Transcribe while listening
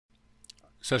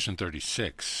Session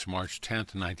 36, March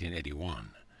 10th, 1981.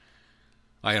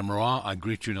 I am Ra. I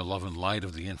greet you in the love and light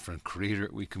of the infinite Creator.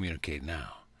 We communicate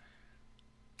now.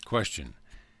 Question.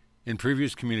 In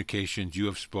previous communications, you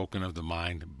have spoken of the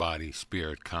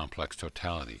mind-body-spirit complex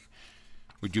totality.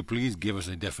 Would you please give us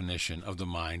a definition of the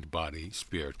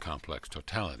mind-body-spirit complex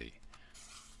totality?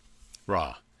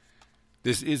 Ra.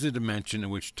 This is a dimension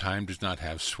in which time does not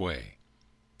have sway.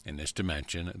 In this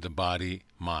dimension, the body,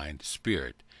 mind,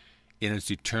 spirit, in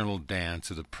its eternal dance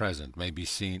of the present, may be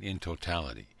seen in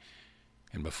totality.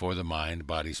 And before the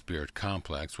mind-body-spirit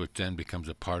complex, which then becomes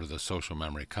a part of the social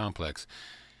memory complex,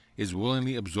 is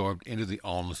willingly absorbed into the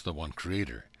allness of the one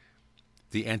Creator,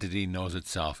 the entity knows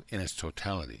itself in its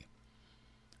totality.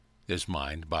 This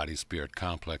mind-body-spirit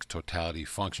complex totality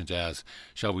functions as,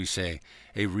 shall we say,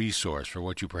 a resource for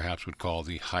what you perhaps would call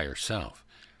the higher self.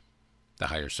 The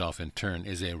higher self, in turn,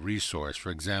 is a resource for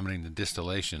examining the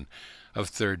distillation of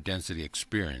third density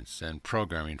experience and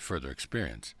programming further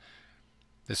experience.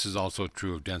 This is also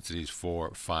true of densities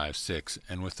 4, 5, 6,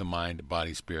 and with the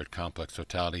mind-body-spirit complex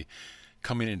totality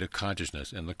coming into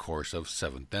consciousness in the course of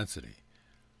 7th density.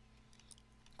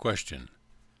 Question.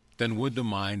 Then would the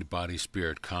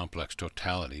mind-body-spirit complex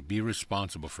totality be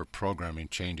responsible for programming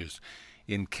changes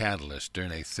in catalyst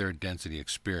during a third density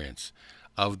experience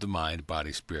of the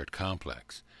mind-body-spirit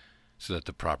complex, so that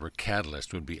the proper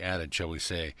catalyst would be added, shall we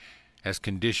say, as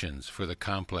conditions for the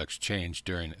complex change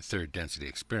during third density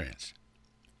experience?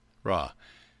 Ra.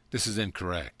 This is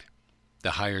incorrect.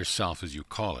 The higher self, as you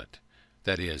call it,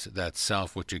 that is, that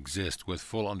self which exists with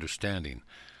full understanding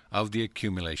of the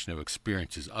accumulation of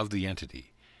experiences of the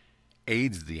entity,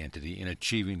 aids the entity in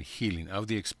achieving healing of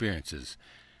the experiences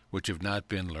which have not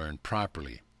been learned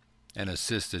properly, and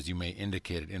assists, as you may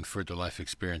indicate it, in further life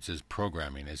experiences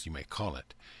programming, as you may call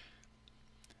it.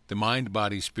 The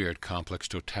mind-body-spirit complex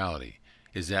totality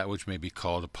is that which may be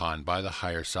called upon by the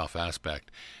higher self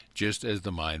aspect, just as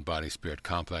the mind-body-spirit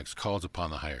complex calls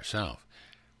upon the higher self.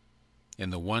 In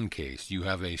the one case, you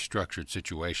have a structured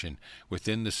situation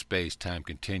within the space-time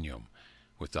continuum,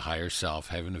 with the higher self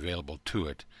having available to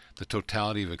it the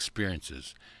totality of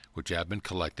experiences which have been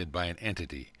collected by an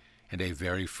entity and a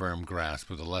very firm grasp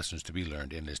of the lessons to be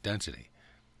learned in this density.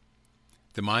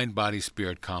 The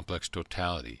mind-body-spirit complex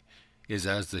totality is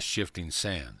as the shifting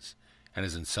sands, and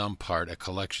is in some part a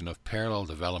collection of parallel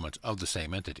developments of the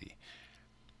same entity.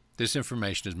 This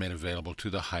information is made available to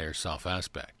the higher self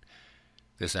aspect.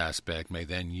 This aspect may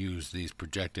then use these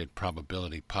projected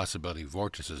probability-possibility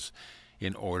vortices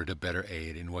in order to better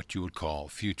aid in what you would call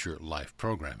future life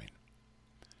programming.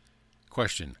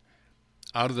 Question.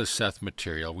 Out of the Seth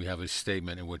material, we have a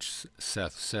statement in which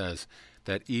Seth says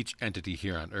that each entity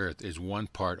here on earth is one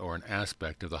part or an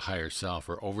aspect of the higher self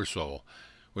or oversoul,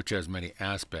 which has many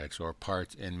aspects or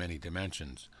parts in many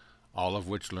dimensions, all of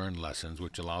which learn lessons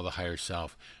which allow the higher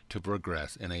self to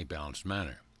progress in a balanced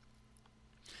manner.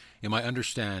 You might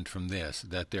understand from this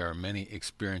that there are many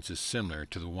experiences similar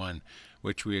to the one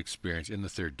which we experience in the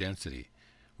third density,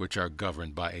 which are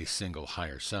governed by a single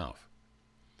higher self.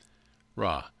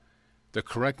 Ra. The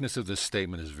correctness of this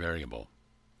statement is variable.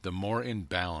 The more in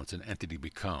balance an entity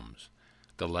becomes,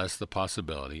 the less the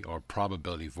possibility or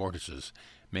probability vortices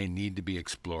may need to be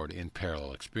explored in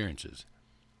parallel experiences.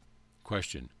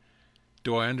 Question.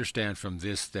 Do I understand from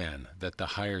this, then, that the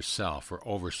higher self or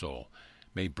oversoul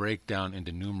may break down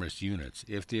into numerous units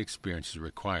if the experience is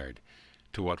required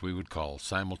to what we would call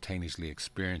simultaneously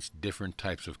experience different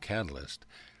types of catalyst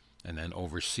and then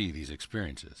oversee these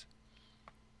experiences?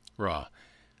 Ra.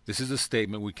 This is a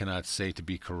statement we cannot say to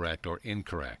be correct or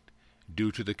incorrect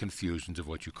due to the confusions of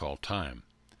what you call time.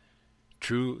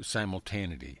 True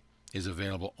simultaneity is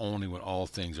available only when all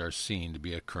things are seen to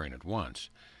be occurring at once.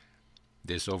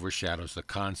 This overshadows the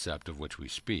concept of which we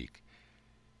speak.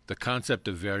 The concept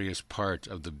of various parts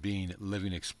of the being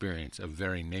living experience of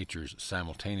varying natures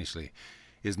simultaneously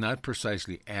is not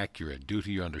precisely accurate due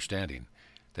to your understanding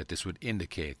that this would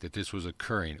indicate that this was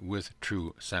occurring with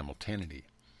true simultaneity.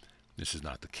 This is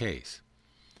not the case.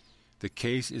 The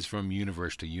case is from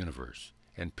universe to universe,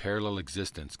 and parallel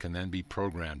existence can then be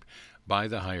programmed by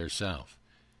the higher self,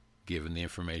 given the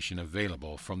information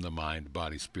available from the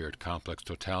mind-body-spirit complex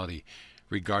totality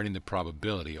regarding the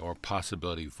probability or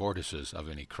possibility vortices of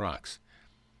any crux.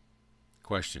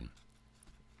 Question.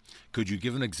 Could you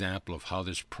give an example of how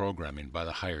this programming by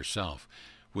the higher self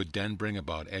would then bring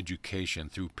about education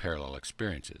through parallel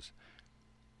experiences?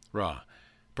 Ra.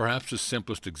 Perhaps the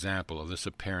simplest example of this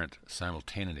apparent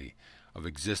simultaneity of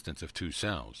existence of two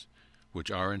selves, which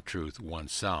are in truth one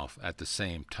self at the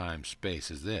same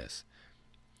time-space, is this.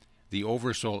 The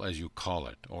oversoul, as you call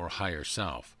it, or higher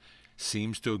self,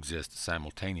 seems to exist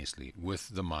simultaneously with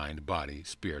the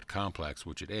mind-body-spirit complex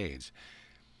which it aids.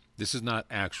 This is not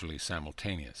actually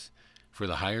simultaneous, for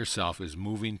the higher self is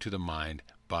moving to the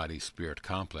mind-body-spirit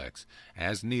complex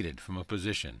as needed from a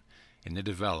position in the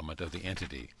development of the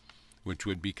entity, which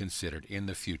would be considered in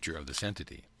the future of this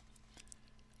entity.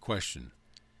 Question.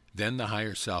 Then the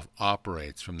higher self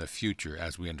operates from the future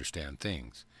as we understand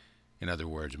things. In other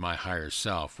words, my higher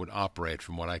self would operate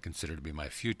from what I consider to be my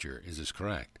future. Is this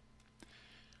correct?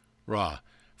 Ra.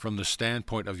 From the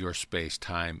standpoint of your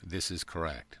space-time, this is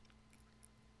correct.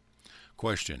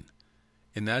 Question.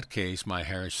 In that case, my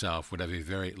higher self would have a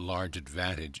very large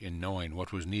advantage in knowing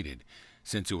what was needed,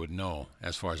 since it would know,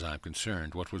 as far as I am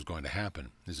concerned, what was going to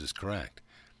happen. Is this correct?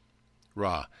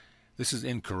 Ra. This is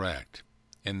incorrect,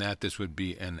 in that this would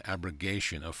be an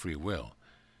abrogation of free will.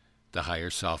 The higher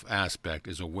self aspect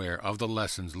is aware of the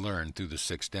lessons learned through the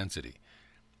sixth density.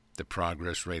 The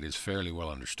progress rate is fairly well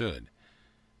understood.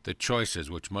 The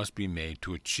choices which must be made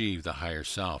to achieve the higher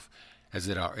self, as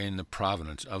it are in the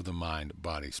provenance of the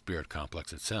mind-body-spirit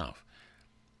complex itself.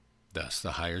 Thus,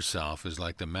 the higher self is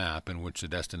like the map in which the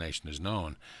destination is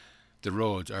known. The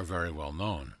roads are very well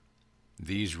known.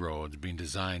 These roads being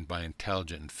designed by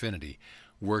intelligent infinity,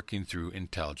 working through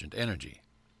intelligent energy.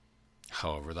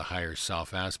 However, the higher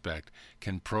self aspect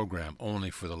can program only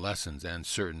for the lessons and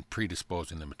certain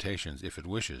predisposing limitations if it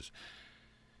wishes.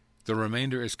 The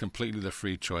remainder is completely the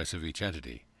free choice of each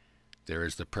entity. There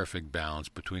is the perfect balance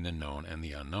between the known and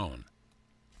the unknown.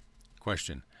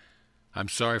 Question. I'm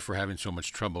sorry for having so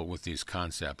much trouble with these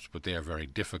concepts, but they are very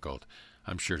difficult,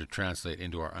 I'm sure, to translate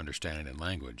into our understanding and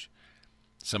language.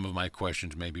 Some of my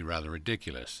questions may be rather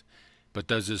ridiculous, but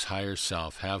does this higher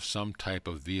self have some type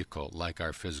of vehicle like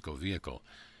our physical vehicle?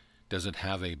 Does it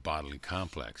have a bodily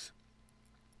complex?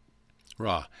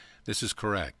 Ra. This is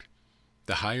correct.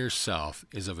 The higher self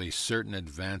is of a certain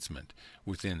advancement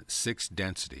within sixth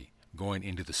density, going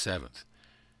into the seventh.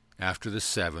 After the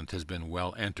seventh has been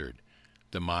well entered,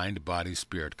 the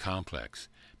mind-body-spirit complex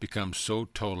becomes so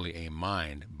totally a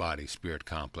mind-body-spirit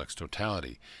complex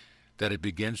totality that it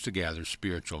begins to gather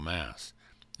spiritual mass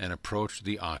and approach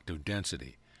the octave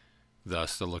density.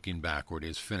 Thus, the looking backward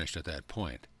is finished at that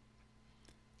point.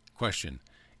 Question.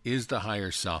 Is the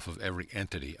higher self of every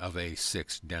entity of a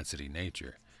sixth density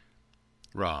nature?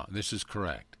 Ra. This is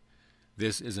correct.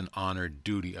 This is an honored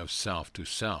duty of self to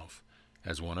self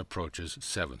as one approaches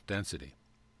seventh density.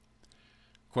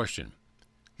 Question.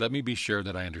 Let me be sure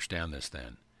that I understand this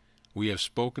then. We have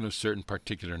spoken of certain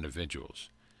particular individuals.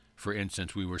 For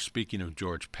instance, we were speaking of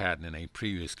George Patton in a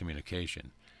previous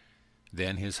communication.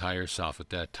 Then his higher self at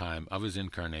that time of his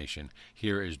incarnation,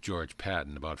 here is George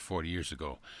Patton about 40 years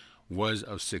ago, was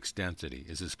of sixth density.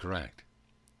 Is this correct?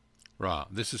 Ra.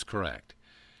 This is correct.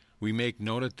 We make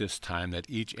note at this time that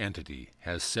each entity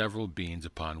has several beings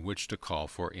upon which to call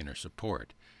for inner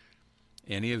support.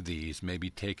 Any of these may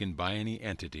be taken by any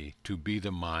entity to be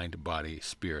the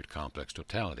mind-body-spirit complex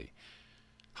totality.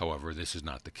 However, this is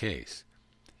not the case.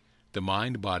 The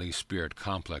mind-body-spirit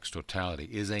complex totality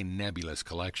is a nebulous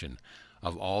collection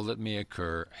of all that may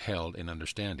occur held in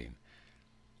understanding.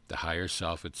 The higher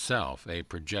self itself, a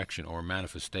projection or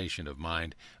manifestation of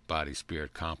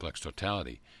mind-body-spirit complex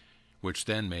totality, which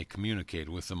then may communicate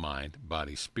with the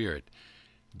mind-body-spirit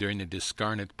during the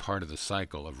discarnate part of the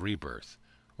cycle of rebirth,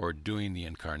 or doing the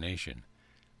incarnation,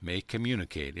 may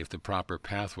communicate if the proper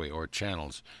pathway or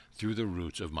channels through the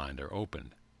roots of mind are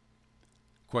opened.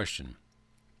 Question.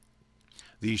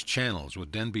 These channels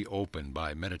would then be opened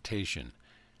by meditation,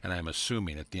 and I am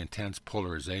assuming that the intense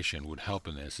polarization would help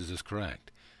in this. Is this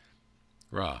correct?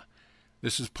 Ra.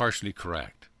 This is partially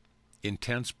correct.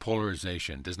 Intense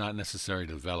polarization does not necessarily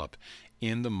develop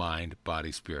in the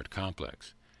mind-body-spirit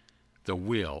complex. The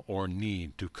will or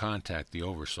need to contact the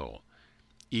Oversoul.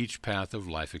 Each path of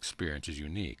life experience is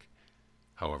unique.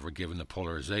 However, given the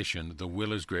polarization, the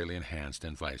will is greatly enhanced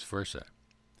and vice versa.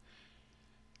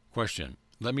 Question.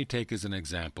 Let me take as an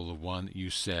example the one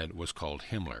you said was called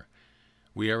Himmler.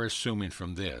 We are assuming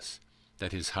from this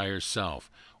that his higher self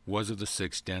was of the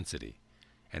sixth density,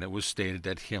 and it was stated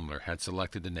that Himmler had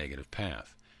selected the negative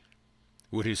path.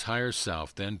 Would his higher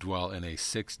self then dwell in a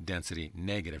sixth density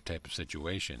negative type of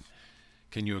situation?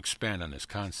 Can you expand on this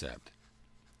concept?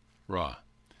 Ra.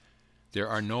 There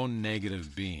are no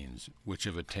negative beings which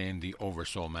have attained the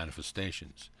Oversoul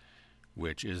manifestations,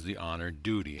 which is the honored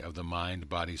duty of the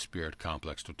mind-body-spirit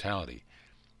complex totality,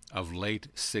 of late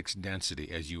sixth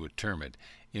density as you would term it,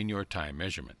 in your time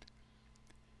measurement.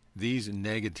 These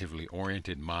negatively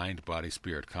oriented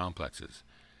mind-body-spirit complexes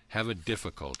have a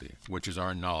difficulty which, as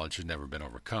our knowledge, has never been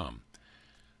overcome.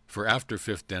 For after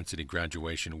fifth density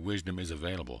graduation, wisdom is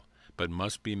available, but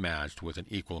must be matched with an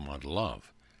equal amount of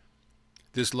love.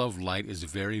 This love light is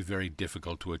very, very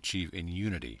difficult to achieve in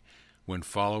unity when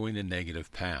following the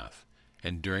negative path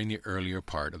and during the earlier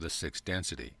part of the sixth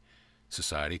density.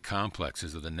 Society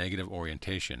complexes of the negative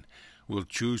orientation will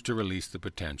choose to release the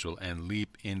potential and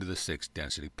leap into the sixth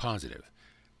density positive.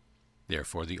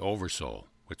 Therefore, the Oversoul,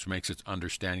 which makes its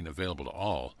understanding available to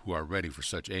all who are ready for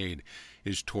such aid,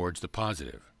 is towards the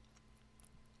positive.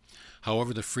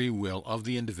 However, the free will of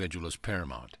the individual is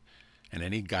paramount, and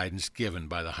any guidance given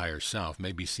by the higher self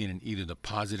may be seen in either the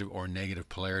positive or negative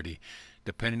polarity,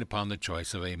 depending upon the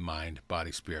choice of a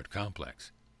mind-body-spirit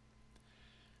complex.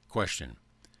 Question.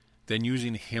 Then,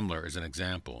 using Himmler as an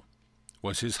example,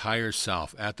 was his higher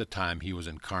self at the time he was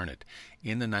incarnate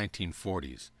in the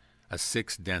 1940s a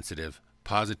sixth densitive,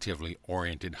 positively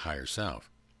oriented higher self?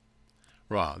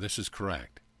 Ra, this is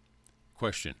correct.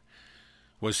 Question.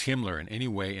 Was Himmler in any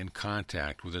way in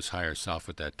contact with his higher self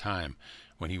at that time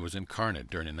when he was incarnate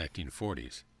during the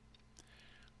 1940s?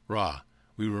 Ra,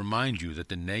 we remind you that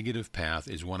the negative path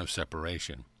is one of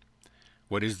separation.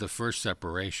 What is the first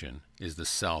separation is the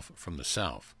self from the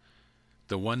self.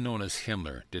 The one known as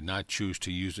Himmler did not choose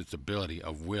to use its ability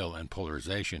of will and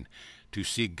polarization to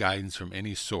seek guidance from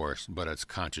any source but its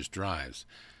conscious drives,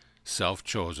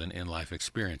 self-chosen in life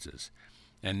experiences,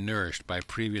 and nourished by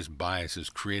previous biases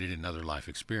created in other life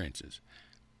experiences.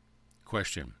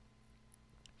 Question.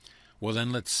 Well,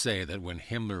 then let's say that when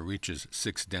Himmler reaches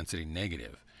sixth density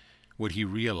negative, would he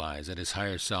realize that his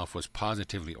higher self was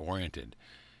positively oriented,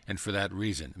 and for that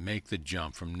reason make the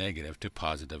jump from negative to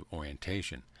positive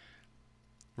orientation?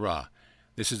 Ra,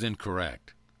 this is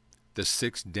incorrect. The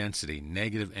sixth density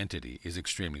negative entity is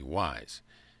extremely wise.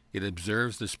 It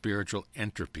observes the spiritual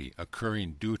entropy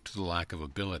occurring due to the lack of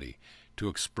ability to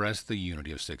express the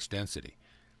unity of sixth density,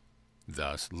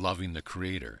 thus loving the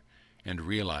Creator and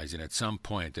realizing at some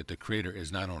point that the Creator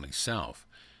is not only self,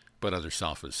 but other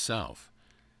self is self.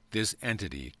 This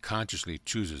entity consciously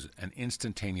chooses an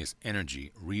instantaneous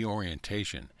energy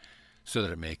reorientation so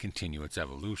that it may continue its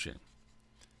evolution.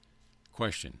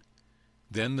 Question.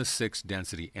 Then the sixth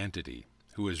density entity,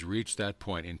 who has reached that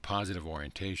point in positive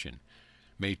orientation,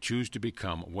 may choose to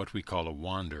become what we call a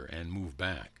wander and move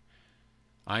back.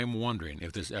 I am wondering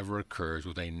if this ever occurs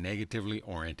with a negatively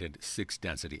oriented sixth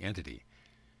density entity.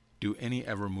 Do any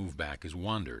ever move back as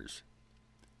wanders?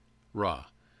 Ra,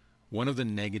 one of the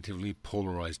negatively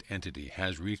polarized entity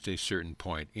has reached a certain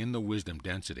point in the wisdom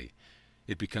density.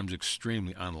 It becomes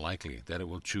extremely unlikely that it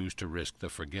will choose to risk the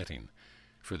forgetting,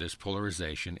 for this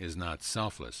polarization is not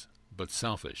selfless, but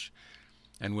selfish,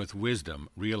 and with wisdom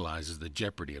realizes the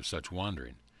jeopardy of such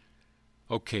wandering.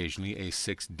 Occasionally, a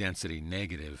sixth density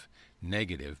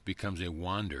negative becomes a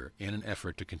wander in an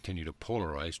effort to continue to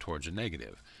polarize towards a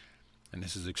negative, and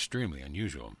this is extremely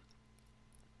unusual.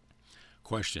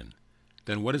 Question.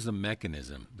 Then what is the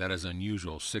mechanism that an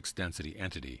unusual sixth density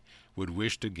entity would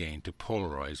wish to gain to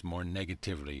polarize more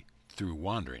negatively through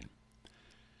wandering?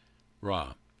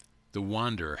 Ra, the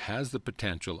wanderer has the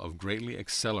potential of greatly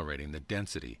accelerating the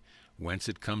density whence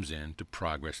it comes in to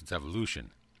progress its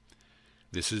evolution.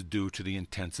 This is due to the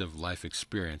intensive life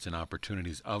experience and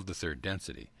opportunities of the third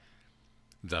density.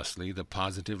 Thusly, the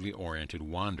positively oriented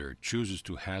wanderer chooses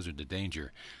to hazard the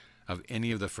danger of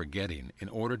any of the forgetting in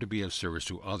order to be of service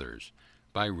to others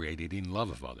by radiating love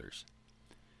of others.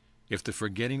 If the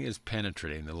forgetting is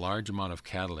penetrating, the large amount of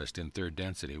catalyst in third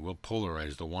density will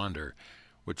polarize the wanderer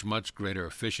with much greater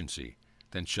efficiency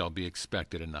than shall be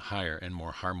expected in the higher and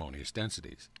more harmonious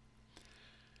densities.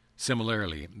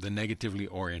 Similarly, the negatively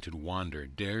oriented wanderer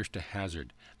dares to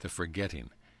hazard the forgetting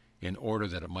in order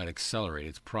that it might accelerate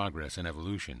its progress and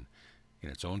evolution in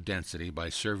its own density by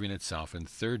serving itself in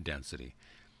third density,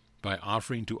 by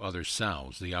offering to other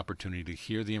selves the opportunity to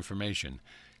hear the information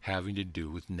having to do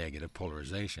with negative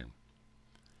polarization.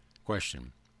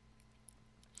 Question.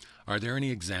 Are there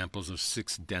any examples of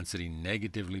sixth density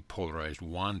negatively polarized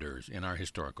wanderers in our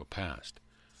historical past?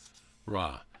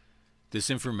 Ra, this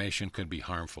information could be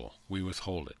harmful. We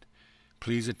withhold it.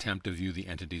 Please attempt to view the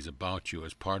entities about you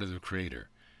as part of the Creator.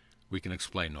 We can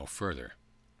explain no further.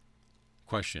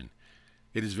 Question.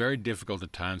 It is very difficult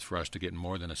at times for us to get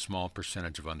more than a small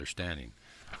percentage of understanding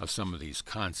of some of these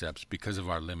concepts because of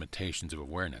our limitations of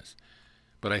awareness.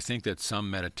 But I think that some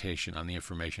meditation on the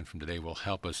information from today will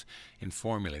help us in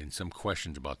formulating some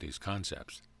questions about these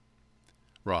concepts.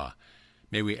 Ra,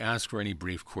 may we ask for any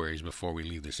brief queries before we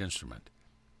leave this instrument?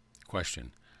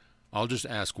 Question. I'll just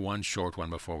ask one short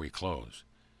one before we close.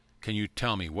 Can you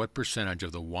tell me what percentage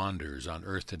of the wanderers on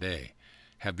Earth today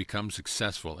have become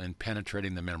successful in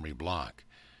penetrating the memory block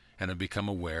and have become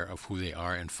aware of who they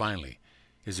are? And finally,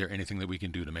 Is there anything that we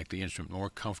can do to make the instrument more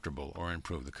comfortable or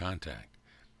improve the contact?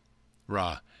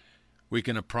 Ra, we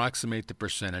can approximate the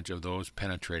percentage of those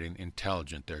penetrating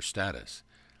intelligent their status.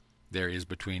 There is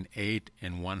between 8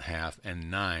 1/2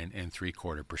 and 9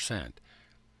 3/4%.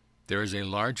 There is a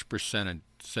large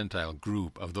percentile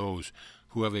group of those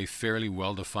who have a fairly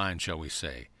well-defined, shall we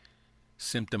say,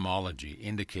 symptomology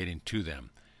indicating to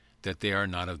them that they are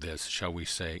not of this, shall we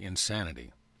say,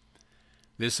 insanity.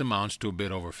 This amounts to a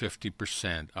bit over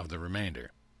 50% of the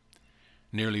remainder.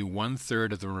 Nearly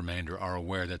 1/3 of the remainder are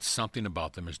aware that something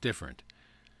about them is different.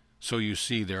 So you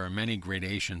see there are many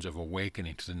gradations of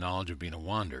awakening to the knowledge of being a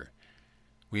wanderer.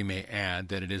 We may add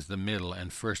that it is the middle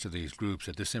and first of these groups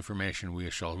that this information,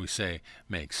 shall we say,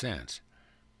 makes sense.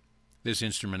 This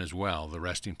instrument as well, the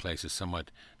resting place, is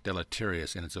somewhat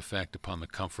deleterious in its effect upon the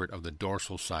comfort of the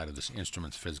dorsal side of this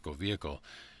instrument's physical vehicle,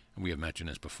 and we have mentioned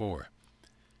this before.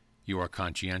 You are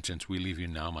conscientious. We leave you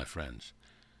now, my friends.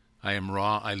 I am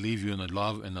Ra. I leave you in the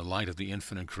love and the light of the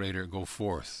infinite Creator. Go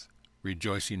forth,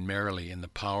 rejoicing merrily in the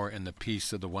power and the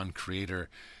peace of the one Creator,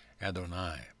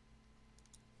 Adonai.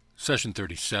 Session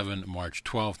 37, March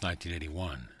 12,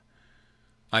 1981.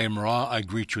 I am Ra. I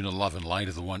greet you in the love and light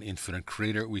of the one infinite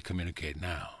Creator. We communicate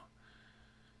now.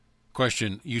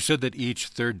 Question. You said that each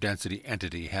third density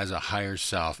entity has a higher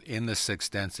self in the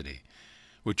sixth density,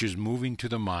 which is moving to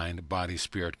the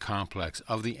mind-body-spirit complex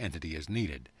of the entity as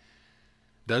needed.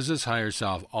 Does this higher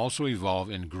self also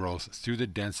evolve in growth through the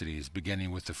densities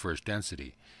beginning with the first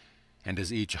density? And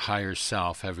does each higher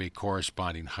self have a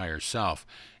corresponding higher self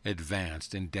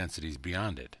advanced in densities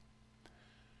beyond it?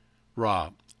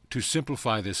 Ra, to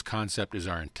simplify this concept is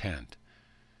our intent.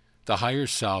 The higher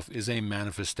self is a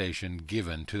manifestation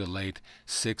given to the late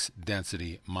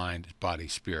sixth-density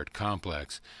mind-body-spirit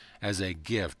complex as a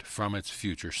gift from its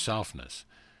future selfness.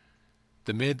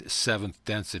 The mid-seventh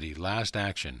density last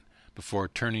action before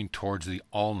turning towards the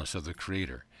allness of the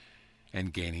Creator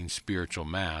and gaining spiritual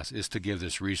mass is to give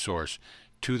this resource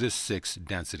to the sixth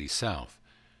density self,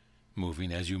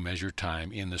 moving as you measure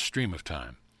time in the stream of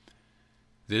time.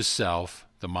 This self,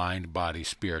 the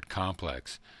mind-body-spirit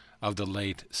complex of the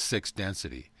late sixth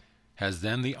density, has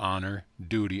then the honor,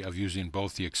 duty of using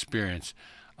both the experience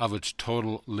of its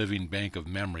total living bank of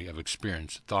memory of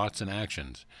experience, thoughts, and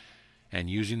actions, and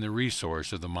using the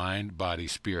resource of the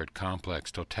mind-body-spirit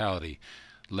complex totality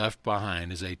left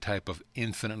behind as a type of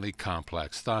infinitely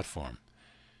complex thought form.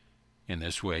 In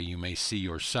this way you may see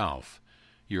yourself,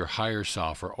 your higher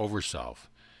self or overself,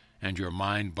 and your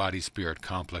mind-body-spirit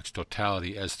complex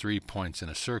totality as 3 points in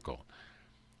a circle.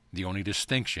 The only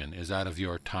distinction is that of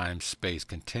your time-space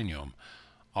continuum.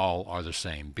 All are the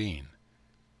same being.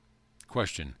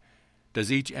 Question.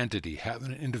 Does each entity have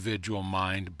an individual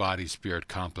mind-body-spirit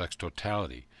complex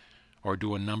totality, or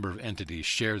do a number of entities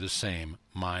share the same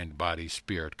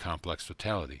mind-body-spirit complex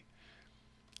totality?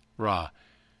 Ra,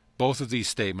 both of these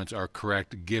statements are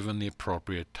correct given the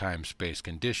appropriate time-space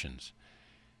conditions.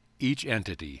 Each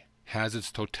entity has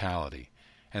its totality,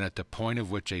 and at the point of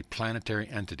which a planetary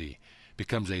entity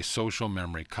becomes a social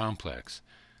memory complex,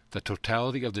 the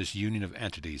totality of this union of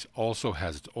entities also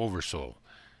has its oversoul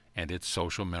and its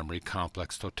social memory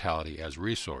complex totality as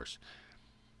resource.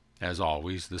 As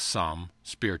always, the sum,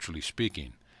 spiritually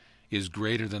speaking, is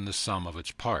greater than the sum of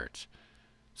its parts,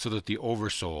 so that the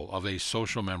oversoul of a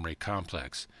social memory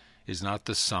complex is not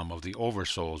the sum of the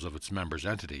oversouls of its members'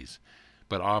 entities,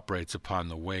 but operates upon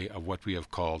the way of what we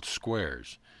have called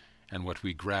squares, and what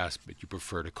we grasp but you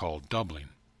prefer to call doubling.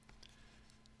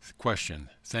 Question.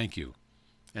 Thank you.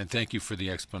 And thank you for the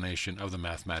explanation of the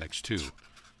mathematics too.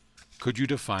 Could you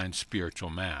define spiritual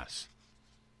mass?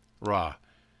 Ra,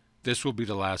 this will be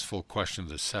the last full question of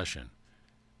this session.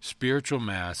 Spiritual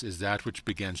mass is that which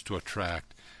begins to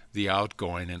attract the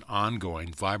outgoing and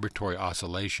ongoing vibratory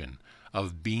oscillation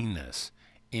of beingness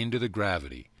into the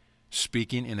gravity,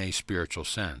 speaking in a spiritual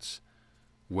sense,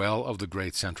 well of the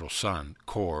great central sun,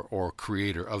 core, or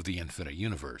creator of the infinite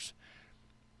universe.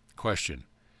 Question.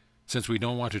 Since we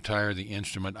don't want to tire the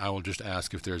instrument, I will just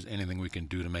ask if there is anything we can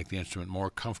do to make the instrument more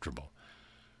comfortable.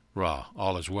 Ra,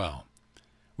 all is well.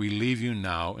 We leave you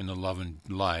now in the love and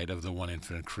light of the one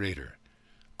infinite Creator.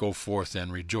 Go forth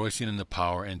then, rejoicing in the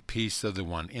power and peace of the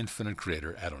one infinite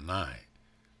Creator, Adonai.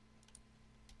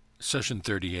 Session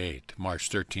 38, March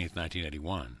 13,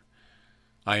 1981.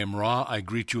 I am Ra. I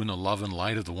greet you in the love and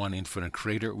light of the one infinite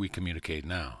Creator. We communicate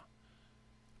now.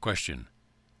 Question.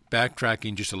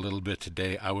 Backtracking just a little bit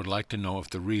today, I would like to know if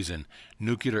the reason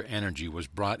nuclear energy was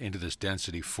brought into this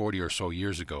density 40 or so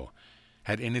years ago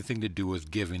had anything to do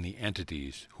with giving the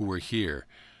entities who were here,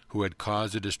 who had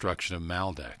caused the destruction of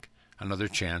Maldek, another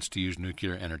chance to use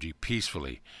nuclear energy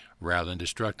peacefully rather than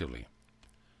destructively.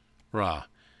 Ra,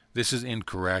 this is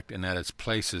incorrect in that it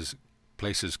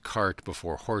places cart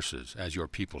before horses, as your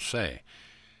people say.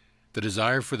 The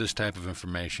desire for this type of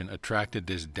information attracted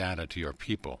this data to your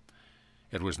people.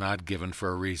 It was not given for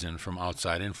a reason from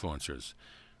outside influencers.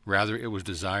 Rather, it was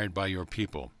desired by your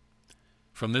people.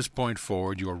 From this point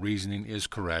forward, your reasoning is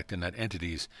correct in that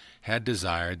entities had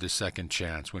desired the second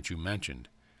chance which you mentioned.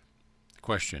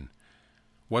 Question: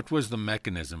 what was the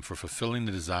mechanism for fulfilling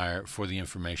the desire for the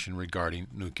information regarding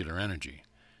nuclear energy?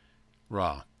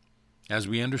 Ra, as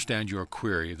we understand your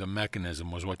query, the mechanism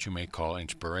was what you may call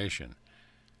inspiration.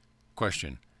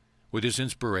 Question: would this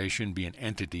inspiration be an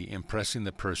entity impressing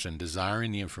the person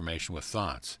desiring the information with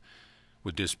thoughts?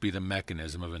 Would this be the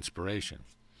mechanism of inspiration?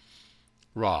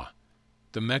 Ra,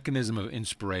 the mechanism of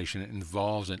inspiration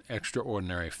involves an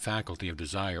extraordinary faculty of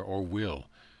desire or will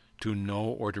to know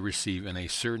or to receive in a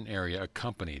certain area,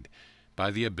 accompanied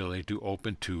by the ability to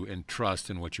open to and trust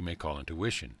in what you may call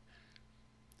intuition.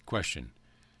 Question: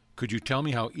 could you tell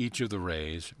me how each of the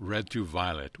rays, red through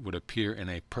violet, would appear in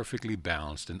a perfectly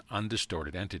balanced and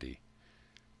undistorted entity?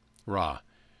 Ra,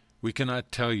 we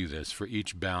cannot tell you this, for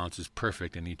each balance is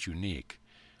perfect and each unique.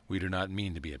 We do not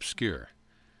mean to be obscure.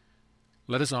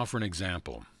 Let us offer an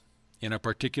example. In a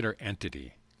particular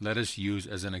entity, let us use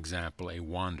as an example a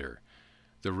wander.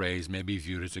 The rays may be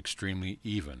viewed as extremely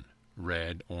even,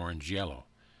 red, orange, yellow.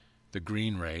 The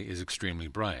green ray is extremely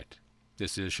bright.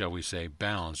 This is, shall we say,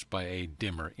 balanced by a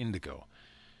dimmer indigo.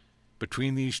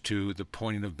 Between these two, the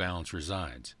pointing of balance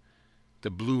resides.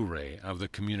 The blue ray of the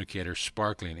communicator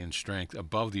sparkling in strength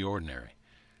above the ordinary.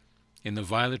 In the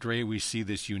violet ray we see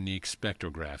this unique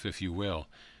spectrograph, if you will,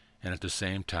 and at the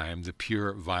same time the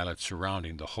pure violet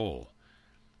surrounding the whole.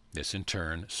 This in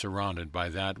turn surrounded by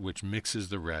that which mixes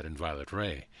the red and violet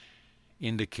ray,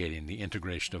 indicating the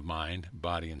integration of mind,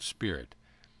 body, and spirit.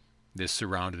 This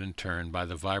surrounded in turn by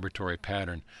the vibratory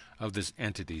pattern of this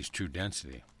entity's true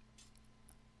density.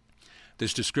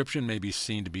 This description may be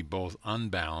seen to be both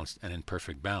unbalanced and in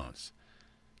perfect balance.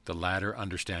 The latter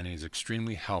understanding is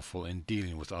extremely helpful in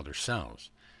dealing with other selves.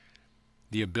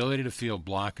 The ability to feel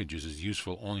blockages is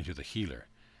useful only to the healer.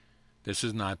 This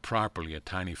is not properly a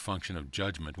tiny function of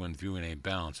judgment when viewing a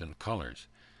balance in colors.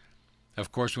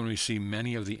 Of course, when we see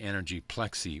many of the energy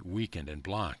plexi weakened and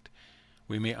blocked,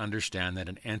 we may understand that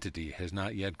an entity has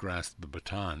not yet grasped the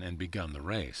baton and begun the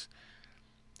race.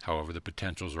 However, the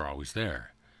potentials are always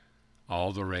there.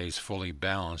 All the rays fully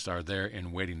balanced are there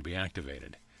in waiting to be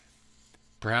activated.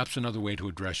 Perhaps another way to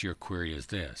address your query is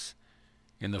this.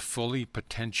 In the fully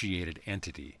potentiated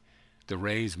entity, the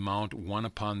rays mount one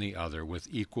upon the other with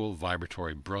equal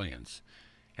vibratory brilliance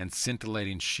and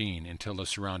scintillating sheen until the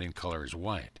surrounding color is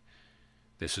white.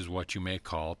 This is what you may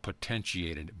call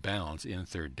potentiated balance in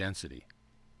third density.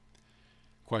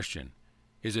 Question: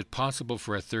 is it possible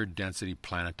for a third density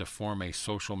planet to form a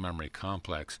social memory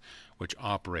complex which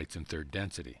operates in third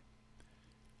density?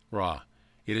 Ra,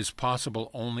 it is possible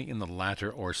only in the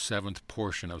latter or seventh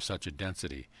portion of such a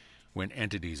density, when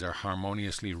entities are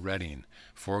harmoniously readying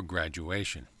for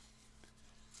graduation.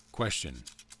 Question: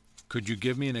 could you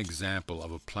give me an example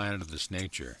of a planet of this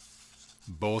nature,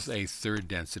 both a third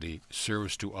density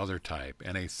service to other type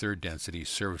and a third density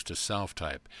service to self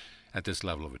type at this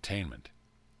level of attainment?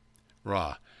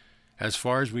 Ra, as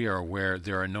far as we are aware,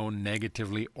 there are no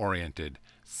negatively oriented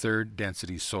third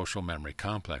density social memory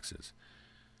complexes.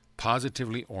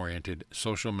 Positively oriented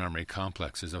social memory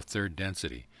complexes of third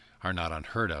density are not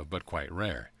unheard of, but quite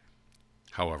rare.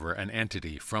 However, an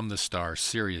entity from the star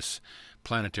Sirius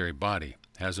planetary body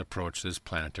has approached this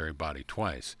planetary body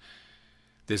twice.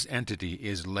 This entity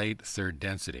is late third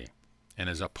density and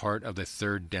is a part of the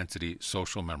third density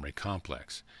social memory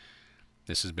complex.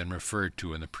 This has been referred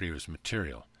to in the previous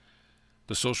material.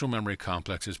 The social memory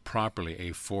complex is properly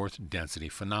a fourth density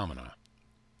phenomena.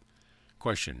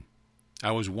 Question: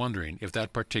 I was wondering if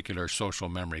that particular social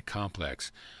memory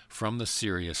complex from the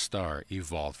Sirius star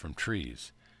evolved from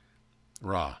trees.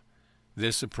 Ra,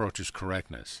 this approaches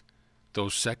correctness.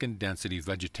 Those second density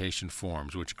vegetation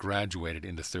forms which graduated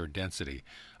into third density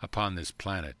upon this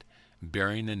planet,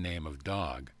 bearing the name of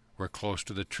dog, were close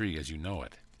to the tree as you know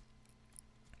it.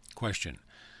 Question: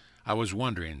 I was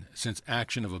wondering, since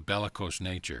action of a bellicose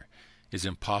nature is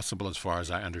impossible as far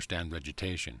as I understand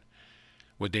vegetation,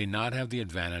 would they not have the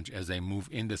advantage as they move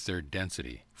into third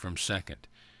density from second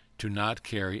to not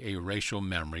carry a racial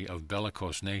memory of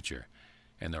bellicose nature,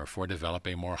 and therefore develop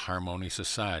a more harmonious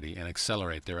society and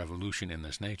accelerate their evolution in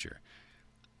this nature?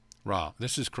 Ra,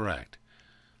 this is correct.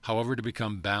 However, to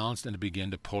become balanced and to begin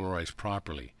to polarize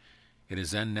properly, it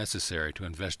is then necessary to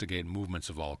investigate movements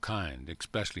of all kinds,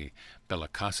 especially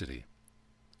bellicosity.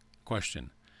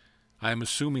 Question: I am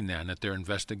assuming then that their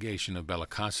investigation of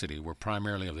bellicosity were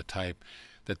primarily of the type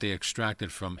that they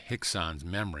extracted from Hickson's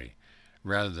memory,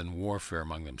 rather than warfare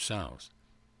among themselves.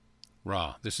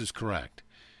 Ra, this is correct.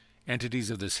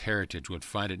 Entities of this heritage would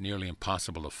find it nearly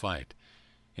impossible to fight.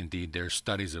 Indeed, their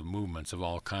studies of movements of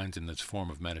all kinds in this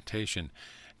form of meditation,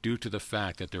 due to the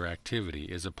fact that their activity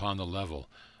is upon the level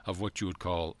of what you would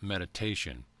call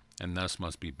meditation, and thus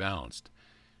must be balanced,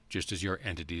 just as your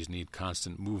entities need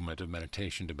constant movement of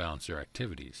meditation to balance their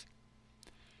activities.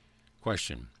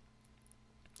 Question.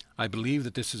 I believe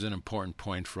that this is an important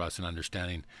point for us in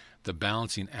understanding the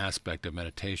balancing aspect of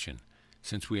meditation,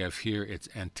 since we have here its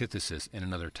antithesis in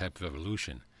another type of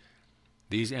evolution.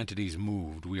 These entities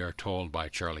moved, we are told by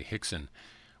Charlie Hickson,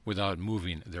 without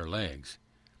moving their legs.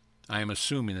 I am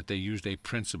assuming that they used a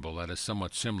principle that is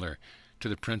somewhat similar to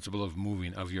the principle of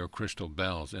moving of your crystal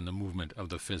bells in the movement of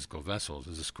the physical vessels.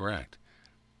 Is this correct?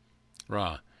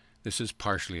 Ra, this is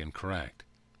partially incorrect.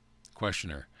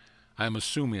 Questioner. I am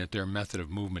assuming that their method of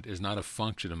movement is not a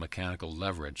function of mechanical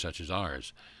leverage such as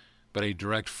ours, but a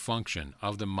direct function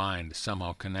of the mind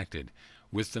somehow connected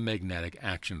with the magnetic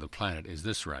action of the planet. Is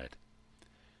this right?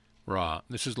 Ra,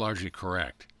 this is largely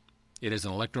correct. It is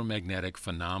an electromagnetic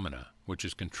phenomena which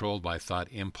is controlled by thought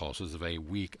impulses of a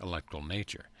weak electrical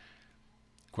nature.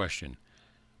 Question.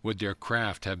 Would their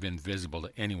craft have been visible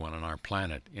to anyone on our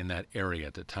planet in that area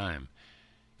at the time?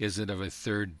 Is it of a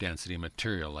third density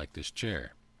material like this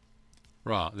chair?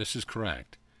 Ra, this is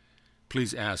correct.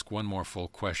 Please ask one more full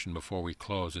question before we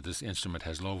close, that this instrument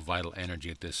has low vital energy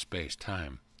at this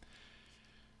space-time.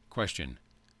 Question.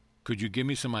 Could you give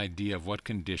me some idea of what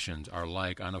conditions are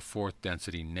like on a fourth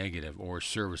density negative or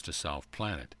service to self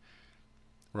planet?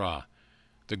 Ra,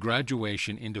 the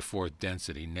graduation into fourth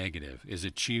density negative is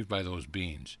achieved by those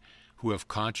beings who have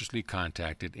consciously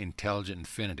contacted intelligent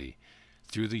infinity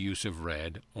through the use of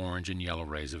red, orange, and yellow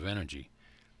rays of energy.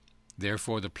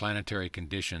 Therefore, the planetary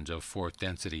conditions of fourth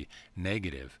density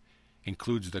negative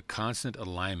includes the constant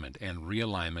alignment and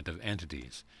realignment of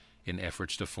entities in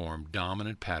efforts to form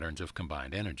dominant patterns of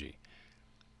combined energy.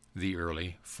 The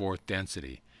early fourth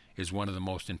density is one of the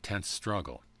most intense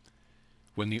struggle.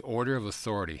 When the order of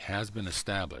authority has been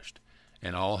established,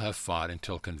 and all have fought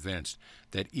until convinced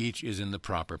that each is in the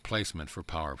proper placement for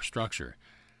power structure,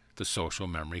 the social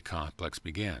memory complex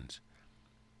begins.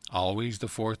 Always the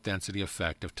fourth density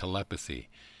effect of telepathy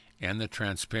and the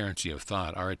transparency of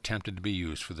thought are attempted to be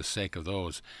used for the sake of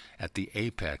those at the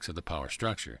apex of the power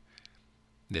structure.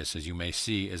 This, as you may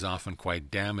see, is often quite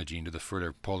damaging to the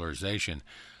further polarization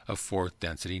of fourth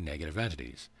density negative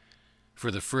entities.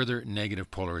 For the further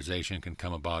negative polarization can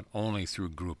come about only through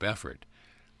group effort.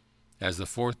 As the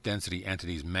fourth density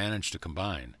entities manage to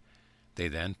combine, they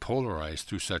then polarize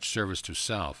through such service to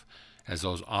self as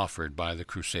those offered by the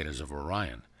Crusaders of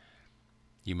Orion.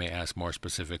 You may ask more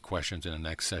specific questions in the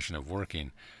next session of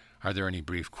working. Are there any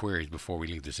brief queries before we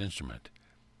leave this instrument?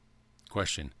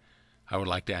 Question. I would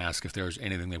like to ask if there is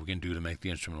anything that we can do to make the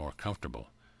instrument more comfortable.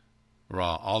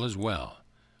 Ra, all is well.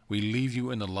 We leave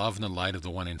you in the love and the light of the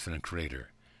one infinite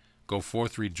Creator. Go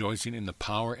forth rejoicing in the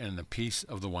power and in the peace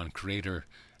of the one Creator,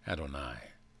 Adonai.